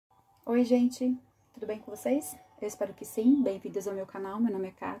Oi, gente, tudo bem com vocês? Eu espero que sim. Bem-vindos ao meu canal, meu nome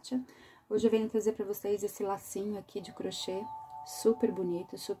é Katia. Hoje eu venho trazer pra vocês esse lacinho aqui de crochê, super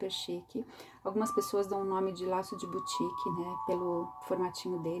bonito, super chique. Algumas pessoas dão o nome de laço de boutique, né, pelo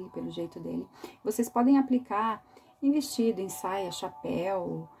formatinho dele, pelo jeito dele. Vocês podem aplicar em vestido, em saia,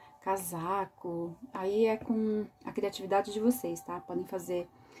 chapéu, casaco, aí é com a criatividade de vocês, tá? Podem fazer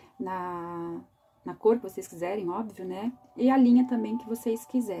na cor que vocês quiserem, óbvio, né? E a linha também que vocês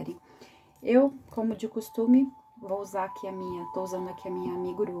quiserem. Eu, como de costume, vou usar aqui tô usando aqui a minha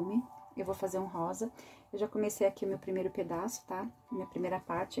amigurumi. Eu vou fazer um rosa. Eu já comecei aqui o meu primeiro pedaço, tá? Minha primeira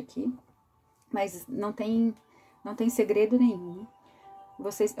parte aqui. Mas não tem segredo nenhum.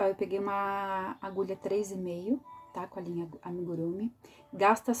 Ó, eu peguei uma agulha 3,5, tá? Com a linha amigurumi.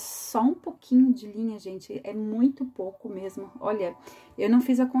 Gasta só um pouquinho de linha, gente. É muito pouco mesmo. Olha, eu não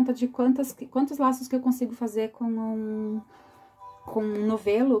fiz a conta de quantos laços que eu consigo fazer com um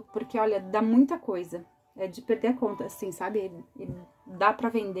novelo, porque, olha, dá muita coisa. É de perder a conta, assim, sabe? E dá pra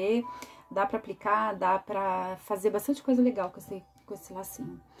vender, dá pra aplicar, dá pra fazer bastante coisa legal com esse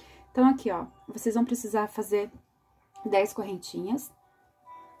lacinho. Então, aqui, ó, vocês vão precisar fazer 10 correntinhas.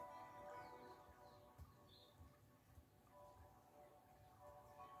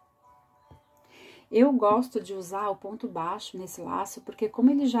 Eu gosto de usar o ponto baixo nesse laço, porque como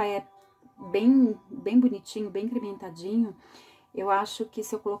ele já é bem bonitinho, bem incrementadinho, eu acho que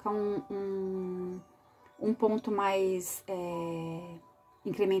se eu colocar um ponto mais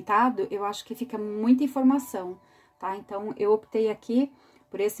incrementado, eu acho que fica muita informação, tá? Então, eu optei aqui,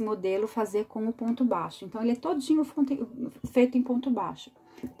 por esse modelo, fazer com o ponto baixo. Então, ele é todinho feito em ponto baixo.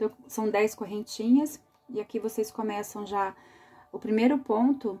 Então, são 10 correntinhas, e aqui vocês começam já o primeiro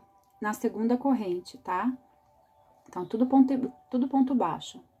ponto na segunda corrente, tá? Então, tudo ponto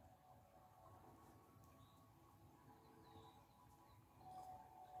baixo.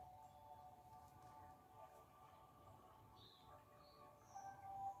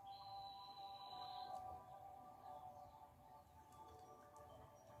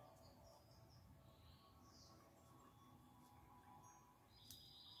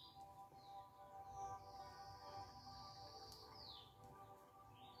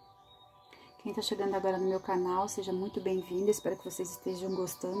 Quem tá chegando agora no meu canal, seja muito bem-vindo. Espero que vocês estejam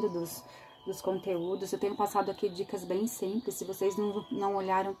gostando dos conteúdos. Eu tenho passado aqui dicas bem simples. Se vocês não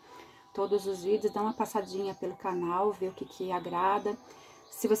olharam todos os vídeos, dá uma passadinha pelo canal, vê o que agrada.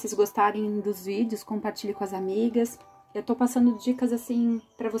 Se vocês gostarem dos vídeos, compartilhe com as amigas. Eu tô passando dicas, assim,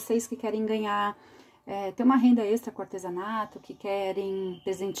 pra vocês que querem ganhar, ter uma renda extra com artesanato, que querem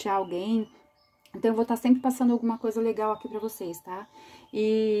presentear alguém. Então, eu vou estar sempre passando alguma coisa legal aqui pra vocês, tá?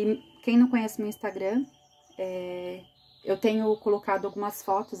 E quem não conhece meu Instagram, eu tenho colocado algumas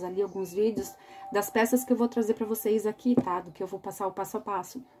fotos ali, alguns vídeos das peças que eu vou trazer pra vocês aqui, tá? Do que eu vou passar o passo a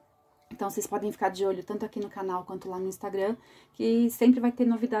passo. Então, vocês podem ficar de olho tanto aqui no canal quanto lá no Instagram, que sempre vai ter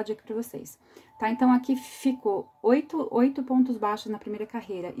novidade aqui pra vocês. Tá? Então, aqui ficou 8 pontos baixos na primeira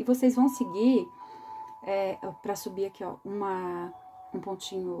carreira. E vocês vão seguir, pra subir aqui, ó, um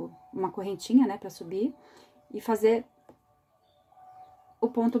pontinho, uma correntinha, né, pra subir, e fazer o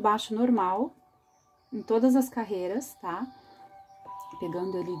ponto baixo normal em todas as carreiras, tá?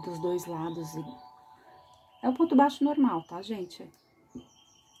 Pegando ele dos dois lados. É o ponto baixo normal, tá, gente?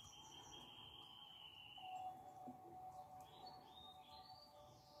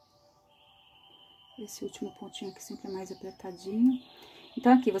 Esse último pontinho aqui sempre é mais apertadinho.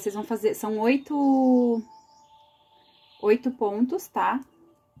 Então, aqui, vocês vão fazer, são 8 pontos, tá?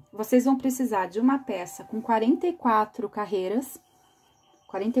 Vocês vão precisar de uma peça com 44 carreiras,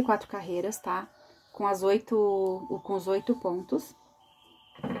 tá? Com os 8 pontos.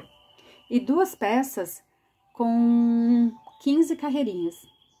 E 2 peças com 15 carreirinhas,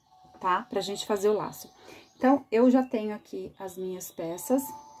 tá? Pra gente fazer o laço. Então, eu já tenho aqui as minhas peças.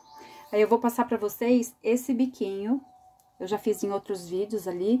 Aí, eu vou passar pra vocês esse biquinho. Eu já fiz em outros vídeos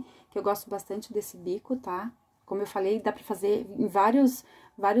ali, que eu gosto bastante desse bico, tá? Como eu falei, dá pra fazer em vários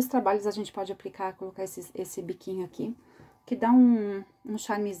trabalhos, a gente pode aplicar, colocar esse biquinho aqui, que dá um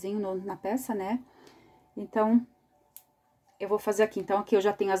charmezinho na peça, né? Então, eu vou fazer aqui. Então, aqui eu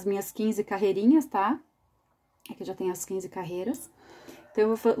já tenho as minhas 15 carreirinhas, tá? Aqui eu já tenho as 15 carreiras. Então,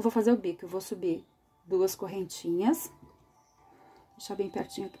 eu vou fazer o bico. Eu vou subir 2 correntinhas. Deixar bem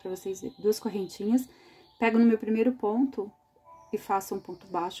pertinho aqui pra vocês verem. 2 correntinhas. Pego no meu primeiro ponto e faço um ponto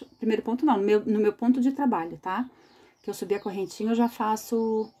baixo. Primeiro ponto não, no meu ponto de trabalho, tá? Que eu subi a correntinha, eu já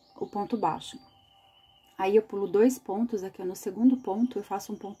faço o ponto baixo. Aí, eu pulo 2 pontos aqui, ó, no segundo ponto, eu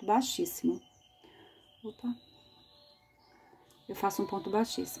faço um ponto baixíssimo. Opa. Eu faço um ponto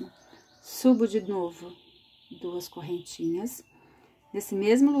baixíssimo. Subo de novo 2 correntinhas. Nesse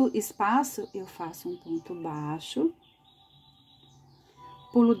mesmo espaço, eu faço um ponto baixo,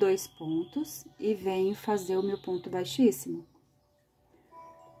 pulo 2 pontos e venho fazer o meu ponto baixíssimo.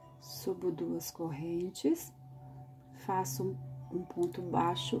 Subo 2 correntes, faço um ponto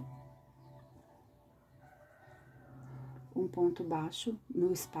baixo,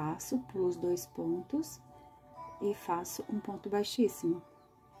 no espaço, pulo os 2 pontos e faço um ponto baixíssimo.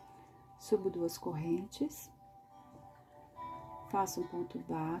 Subo 2 correntes, faço um ponto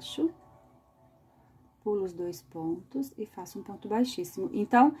baixo, pulo os 2 pontos e faço um ponto baixíssimo.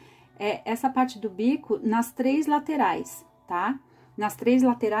 Então, essa parte do bico nas 3 laterais, tá? Nas 3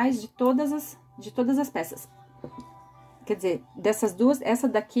 laterais de todas as peças. Quer dizer, dessas duas, essa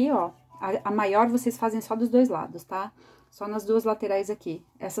daqui, ó, a maior vocês fazem só dos 2 lados, tá? Só nas 2 laterais aqui.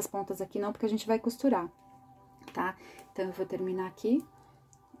 Essas pontas aqui não, porque a gente vai costurar, tá? Então, eu vou terminar aqui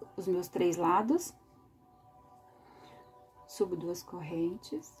os meus 3 lados. Subo 2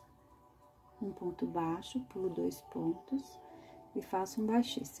 correntes, um ponto baixo, pulo 2 pontos e faço um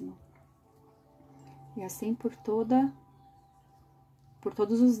baixíssimo. E assim por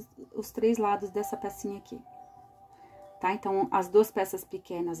todos os 3 lados dessa pecinha aqui. Tá? Então, as 2 peças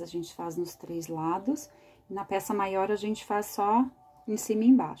pequenas a gente faz nos 3 lados, e na peça maior a gente faz só em cima e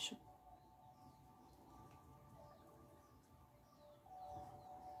embaixo.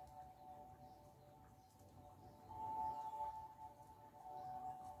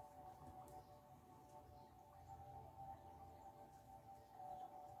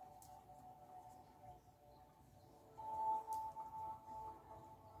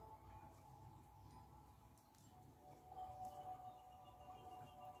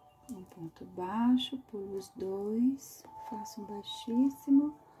 Um ponto baixo, pulo os 2, faço um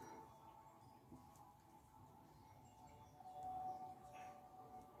baixíssimo.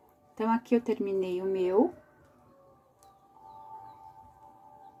 Então, aqui eu terminei o meu.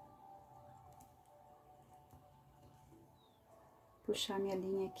 Puxar minha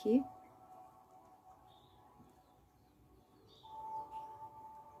linha aqui.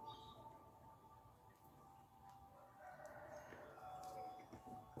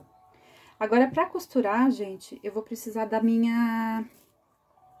 Agora, pra costurar, gente, eu vou precisar da minha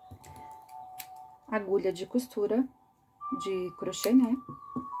agulha de costura de crochê, né?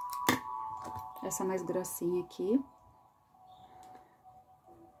 Essa mais grossinha aqui.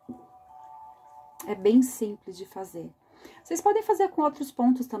 É bem simples de fazer. Vocês podem fazer com outros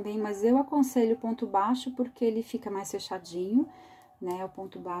pontos também, mas eu aconselho o ponto baixo porque ele fica mais fechadinho, né? O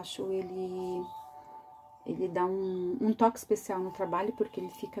ponto baixo, ele dá um toque especial no trabalho, porque ele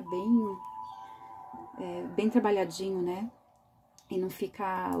fica bem trabalhadinho, né? E não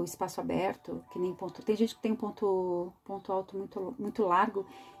fica o espaço aberto, que nem ponto... Tem gente que tem um ponto alto muito largo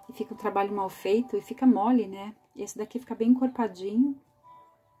e fica um trabalho mal feito e fica mole, né? Esse daqui fica bem encorpadinho,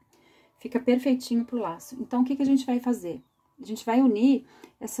 fica perfeitinho pro laço. Então, o que a gente vai fazer? A gente vai unir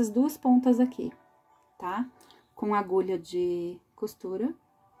essas 2 pontas aqui, tá? Com agulha de costura.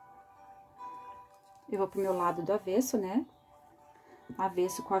 Eu vou pro meu lado do avesso, né?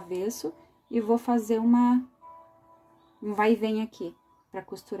 Avesso com avesso. E vou fazer um vai e vem aqui, pra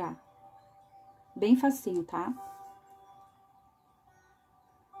costurar. Bem facinho, tá?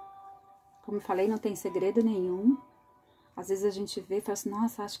 Como eu falei, não tem segredo nenhum. Às vezes a gente vê e fala assim,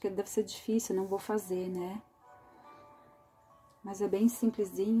 nossa, acho que deve ser difícil, não vou fazer, né? Mas é bem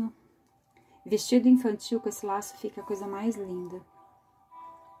simplesinho. Vestido infantil com esse laço fica a coisa mais linda.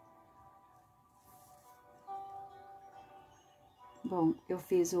 Bom, eu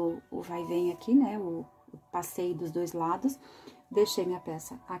fiz o vai e vem aqui, né? O passeio dos 2 lados. Deixei minha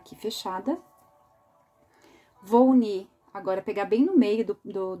peça aqui fechada. Vou unir, agora pegar bem no meio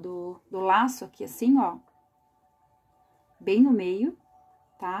do laço aqui, assim, ó. Bem no meio,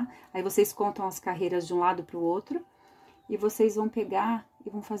 tá? Aí vocês contam as carreiras de um lado pro outro. E vocês vão pegar e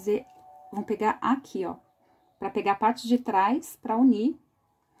vão pegar aqui, ó. Pra pegar a parte de trás, pra unir.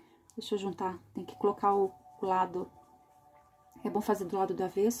 Deixa eu juntar, tem que colocar o lado... É bom fazer do lado do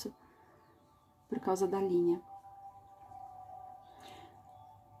avesso, por causa da linha.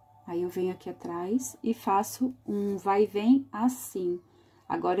 Aí, eu venho aqui atrás e faço um vai e vem assim.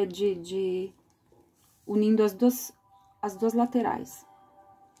 Agora, unindo as duas laterais.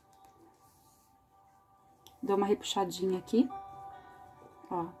 Dou uma repuxadinha aqui,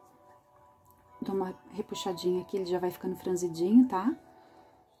 ó. Dou uma repuxadinha aqui, ele já vai ficando franzidinho, tá?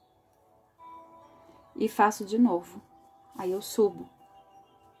 E faço de novo. Aí, eu subo.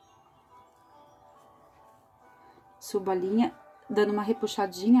 Subo a linha, dando uma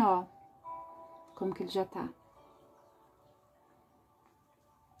repuxadinha, ó. Como que ele já tá.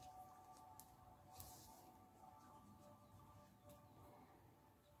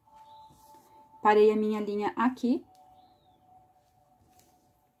 Parei a minha linha aqui.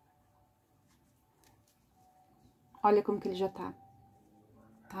 Olha como que ele já tá,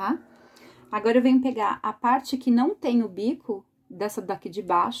 tá? Agora, eu venho pegar a parte que não tem o bico, dessa daqui de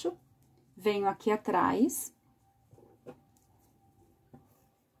baixo, venho aqui atrás.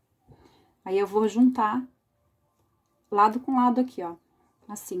 Aí, eu vou juntar lado com lado aqui, ó.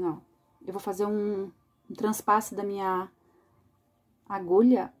 Assim, ó. Eu vou fazer um transpasse da minha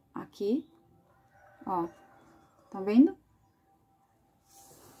agulha aqui, ó. Tá vendo?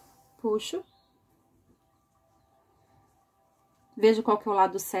 Puxo. Vejo qual que é o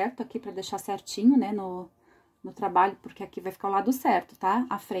lado certo aqui, pra deixar certinho, né, no trabalho, porque aqui vai ficar o lado certo, tá?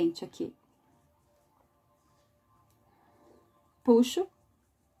 A frente aqui. Puxo.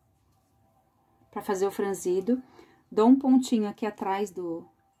 Pra fazer o franzido. Dou um pontinho aqui atrás do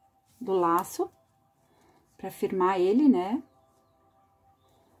laço, pra firmar ele, né?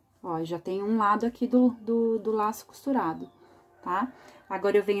 Ó, já tem um lado aqui do laço costurado, tá?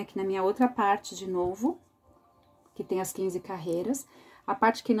 Agora, eu venho aqui na minha outra parte de novo, que tem as 15 carreiras. A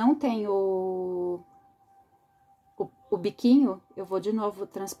parte que não tem o biquinho, eu vou de novo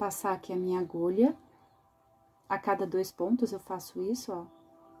transpassar aqui a minha agulha. A cada 2 pontos eu faço isso, ó.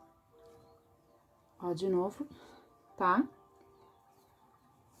 Ó, de novo, tá?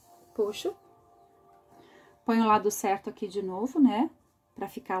 Puxo. Ponho o lado certo aqui de novo, né? Pra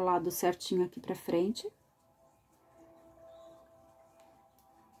ficar o lado certinho aqui pra frente.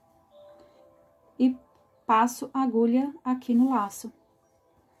 E passo a agulha aqui no laço.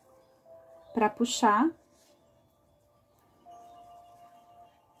 Pra puxar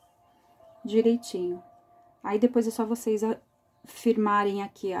direitinho. Aí, depois é só vocês firmarem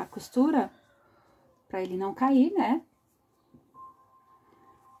aqui a costura, pra ele não cair, né?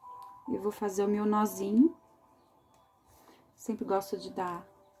 Eu vou fazer o meu nozinho. Sempre gosto de dar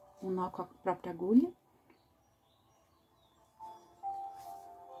um nó com a própria agulha.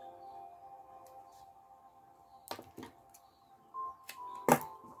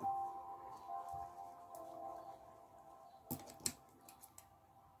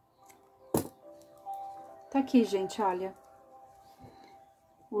 Tá aqui, gente, olha.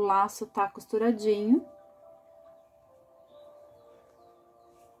 O laço tá costuradinho.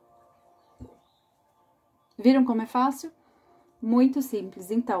 Viram como é fácil? Muito simples.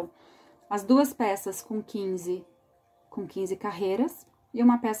 Então, as 2 peças com 15 carreiras e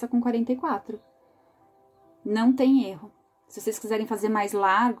uma peça com 44. Não tem erro. Se vocês quiserem fazer mais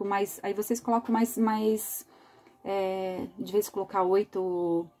largo, aí vocês colocam de vez em colocar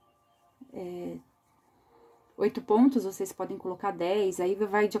 8 pontos, vocês podem colocar 10, aí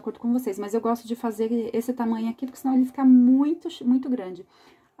vai de acordo com vocês. Mas eu gosto de fazer esse tamanho aqui, porque senão ele fica muito, muito grande.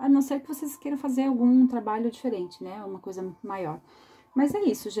 A não ser que vocês queiram fazer algum trabalho diferente, né? Uma coisa maior. Mas é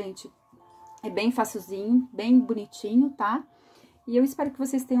isso, gente. É bem facilzinho, bem bonitinho, tá? E eu espero que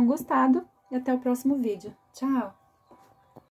vocês tenham gostado. E até o próximo vídeo. Tchau!